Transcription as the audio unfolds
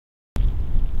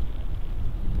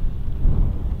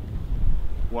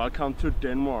Welcome to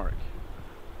Denmark.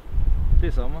 Det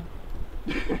er sommer.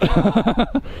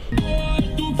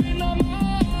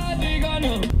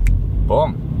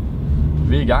 Bum.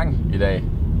 Vi er i gang i dag.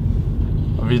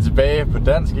 Og vi er tilbage på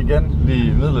dansk igen,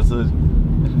 lige midlertidigt.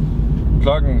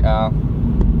 Klokken er...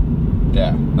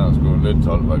 Ja, den er sgu lidt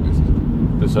 12 faktisk.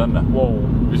 Det er søndag. Wow.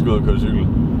 Vi skal ud og køre cykel.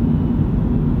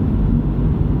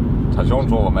 Traditionen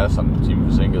tror var masser en time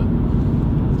forsinket.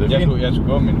 Det er jeg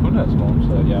skulle gå med min hund her til morgen,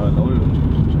 så jeg var lovlig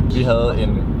undskyldt. Vi havde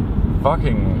en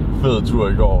fucking fed tur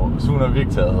i går. Sune og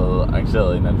Victor havde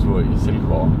arrangeret en anden tur i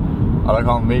Silkeborg. Og der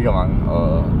kom mega mange,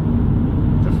 og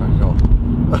det er fucking sjovt.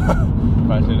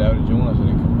 Faktisk lidt ærgerligt Jonas, så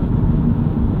det kom med.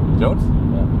 Jones?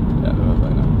 Ja. Ja, det var så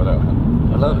en af. Hvad laver han?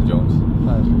 Hvad lavede du, Jones?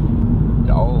 Faktisk.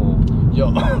 Jo.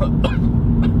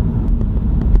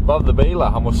 Bob the Baler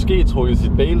har måske trukket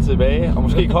sit bail tilbage, og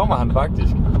måske kommer han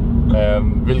faktisk.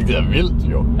 Hvilket er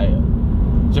vildt jo. Ja, ja.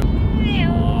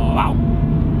 Wow.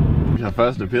 Vi har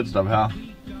første pitstop her.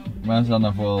 Mads han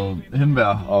har fået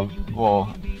hindbær og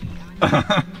hvor... Der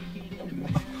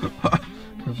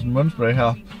er sådan en mundspray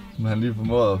her, som han lige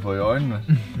formåede at få i øjnene.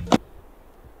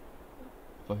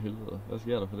 For helvede, hvad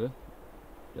sker der for det?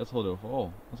 Jeg troede det var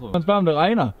forår. Man spørger om det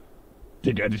regner.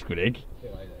 Det gør det sgu da ikke.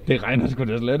 Det regner sgu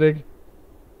da slet ikke.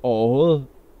 Overhovedet.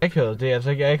 Det er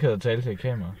altså ikke akavet at tale til et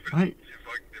kamera. Nej.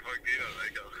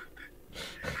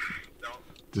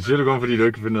 Det siger du kun fordi du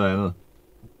ikke kan finde noget andet.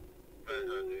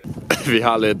 Vi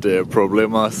har lidt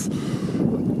problemer.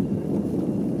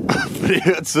 Fordi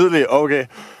det er tydeligt, okay.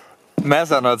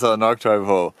 Masser har taget nok tøj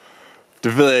på.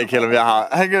 Det ved jeg ikke helt om jeg har.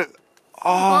 Han kan...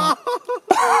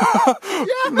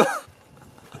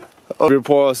 Og vi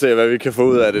prøver at se hvad vi kan få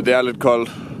ud af det. Det er lidt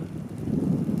koldt.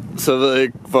 Så jeg ved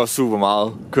ikke hvor super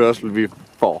meget kørsel vi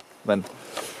får. Men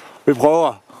vi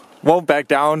prøver. Won't back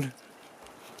down.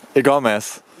 Ikke går,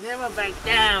 Mads. Never back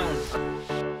down.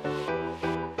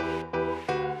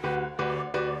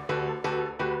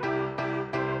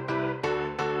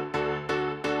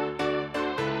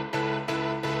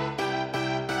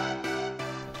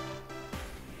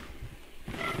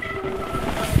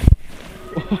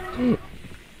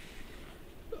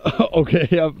 Okay,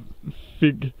 jeg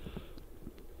fik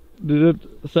lidt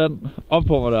sand op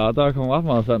på mig der. Der kom ret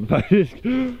meget sand faktisk.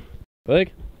 Jeg ved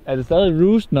ikke, er det stadig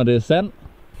roost når det er sand?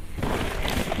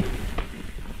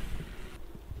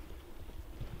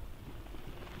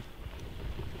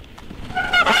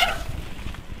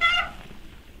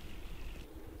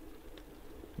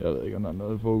 Jeg ved ikke om der er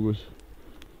noget fokus.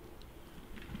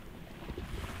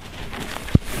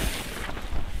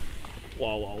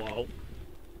 Wow.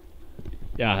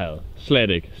 Jeg havde slet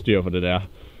ikke styr på det der.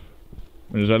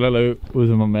 Men det så allerede ud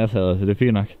som om Mads havde, så det er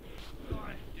fint nok. Nej,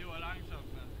 det var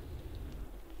langsomt, mand.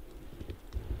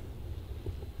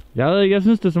 Jeg ved ikke, jeg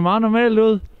synes det så meget normalt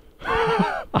ud.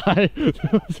 Ej, det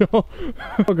var så...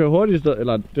 Okay, hurtigt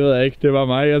eller det ved jeg ikke, det var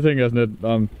mig. Jeg tænker sådan lidt,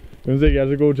 jeg synes ikke, jeg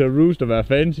er så god til at roost og være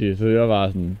fancy, så jeg var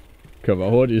sådan, kører bare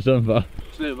hurtigt i stedet for.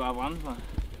 Slip bare brænde for.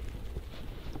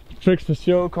 Tricks for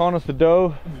show, corners for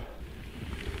dough.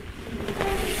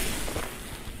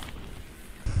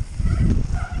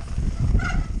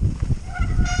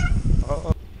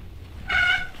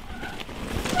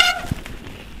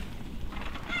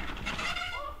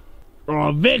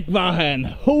 Væk var han!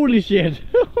 Holy shit!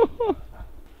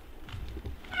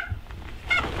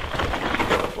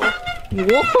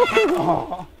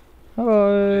 Wow!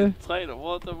 Hallo! 3 der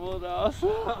brugte der mod der også.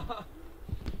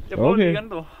 Jeg brugte okay. den igen,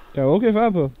 du. Jeg er okay før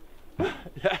på.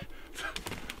 Ja.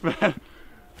 Men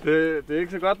det er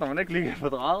ikke så godt, når man ikke lige kan få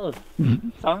drejet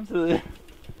samtidig.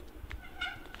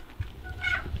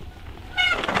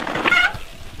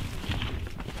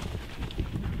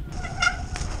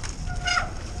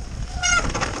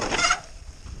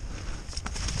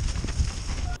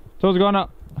 To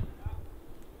sekunder.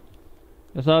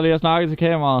 Jeg sad lige og snakkede til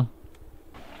kameraet.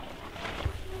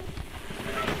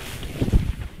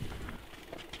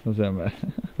 Nu ser jeg med.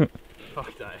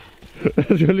 Fuck dig. Jeg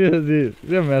skulle lige at sige,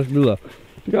 se om jeg slider.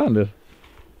 Det gør han lidt.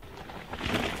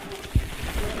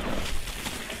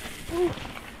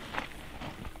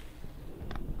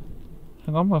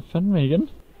 Han kommer fandme igen.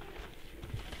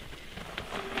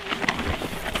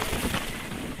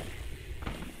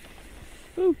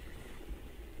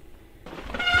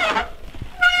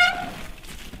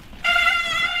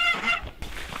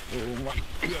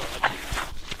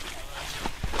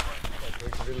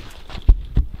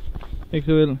 Ikke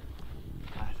så vildt. Nej,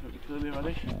 det var lidt kedeligt, var det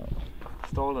ikke?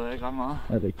 Stålede jeg ikke ret meget.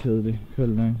 Ja, det er kedeligt. Køld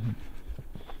nok. Han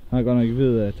har godt nok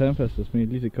ved at tandpasta smidt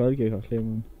lige til koldgæk og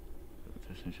klemmen.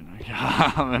 Det synes jeg nok,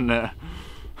 ja, men...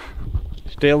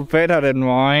 Still better than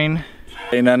mine.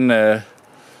 En anden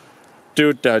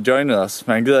dude, der har joinet os,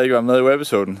 men han gider ikke være med i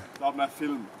webisoden. Stop med at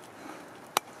filme.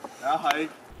 Jeg har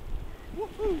ikke.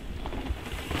 Woohoo!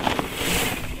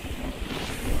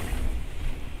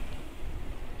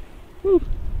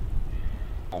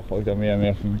 Jeg frygter mere og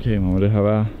mere for mit kamera, med det her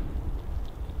være.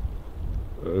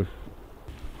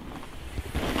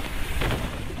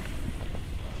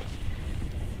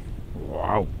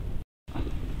 Wow.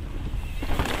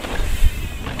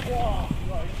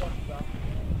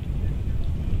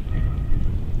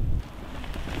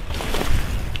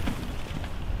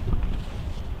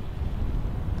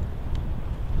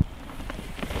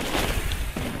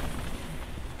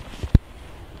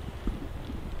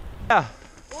 Ja.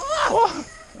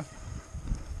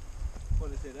 Prøv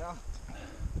lige at se der.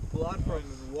 Blood from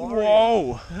the warrior.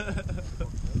 Wow.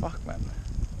 Fuck, man.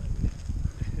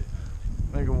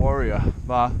 Mega warrior.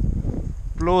 Bare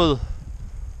blod.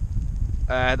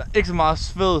 Der er ikke så meget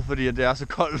sved, fordi det er så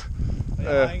koldt.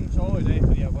 Jeg har ingen tårer i dag,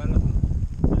 fordi jeg har briller.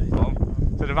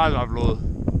 Så det er faktisk bare blod.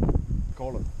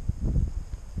 Kortet.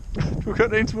 Du har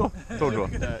kørt en tur? 2 tur.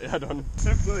 Ja, jeg har done.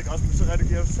 5 ved ikke også, men så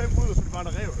redigerer 5 ud, og så er det bare en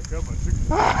rev, der kører på en cykel.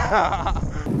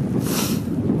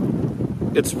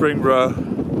 It's spring, bro.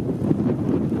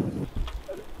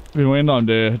 Vi må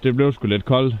indrømme, det blev sgu lidt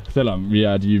koldt, selvom vi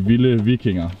er de vilde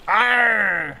vikinger.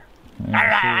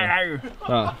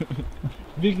 Ja.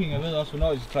 Vikinger ved også,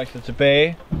 hvornår de skal trække sig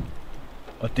tilbage.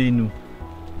 Og det er nu.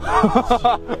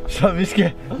 Så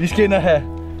vi skal ind og have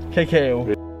kakao.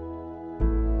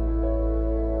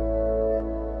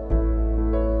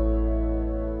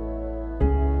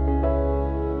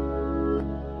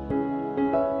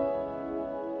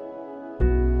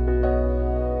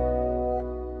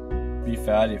 Vi er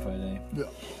færdige for i dag. Ja,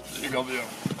 det går vi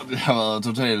jo. Det har været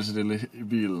totalt stille i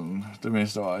bilen. Det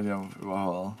meste var, at jeg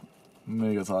har været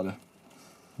mega trætte.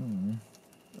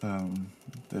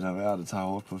 Det der vejr, det tager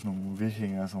hårdt på sådan nogle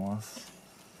vikinger som os.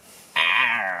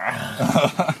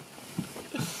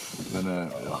 Men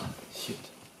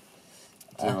Shit.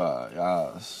 det var, jeg er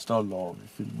stolt over, at vi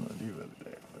filmede alligevel i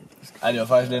dag. Faktisk. Ej, det var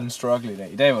faktisk lidt en struggle i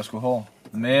dag. I dag var sgu hård.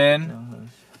 Men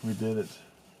We did it.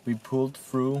 we pulled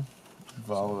through.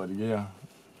 Bare at redigere.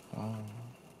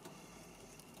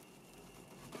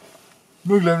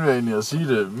 Nu glemte jeg egentlig at sige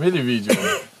det midt i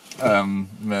videoen.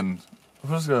 Men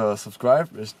husk at subscribe,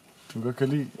 hvis du godt kan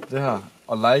lide det her.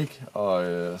 Og like og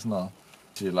sådan noget.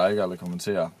 Sige like eller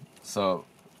kommentere. Så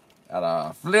er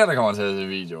der flere, der kommer til at se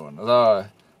videoen. Og så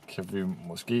kan vi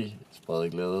måske sprede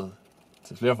glæde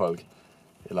til flere folk.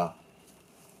 Eller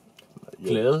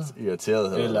Glæde.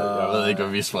 Irriteret. Eller jeg ved ikke,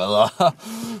 hvad vi spreder.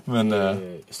 Men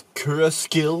køre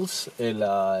skills,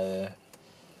 eller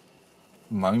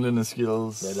manglende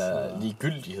skills. eller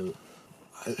ligegyldighed.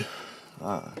 Jeg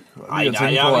jeg er tænker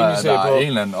rimelig på, at sikker der på- er en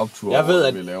eller anden optur, Jeg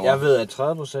ved, vi laver. jeg ved, at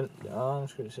 30%... Ja, nu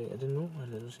skal vi se. Er det nu,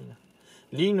 eller er det senere?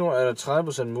 Lige nu er der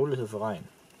 30% mulighed for regn.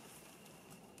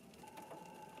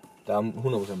 Der er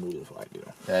 100% mulighed for regn lige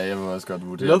nu. Ja, jeg vil også godt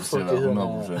vurdere det til at være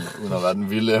 100%, uden at være den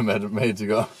vilde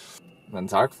matematiker. Men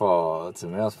tak for at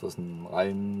tage med os på sådan en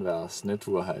regnværs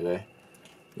nettur her i dag.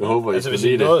 Jeg håber, I Altså, skal hvis I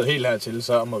lide nåede helt hertil,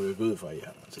 så må vi gå ud fra, at I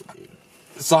har til det.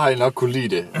 Så har I nok kunne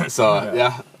lide det. Så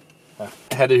ja,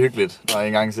 ha' det hyggeligt, når I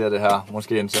engang ser det her.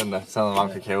 Måske en søndag. Så noget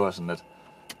varmt kakao og sådan lidt.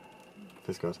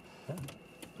 Det er godt.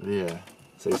 Vi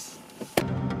ses.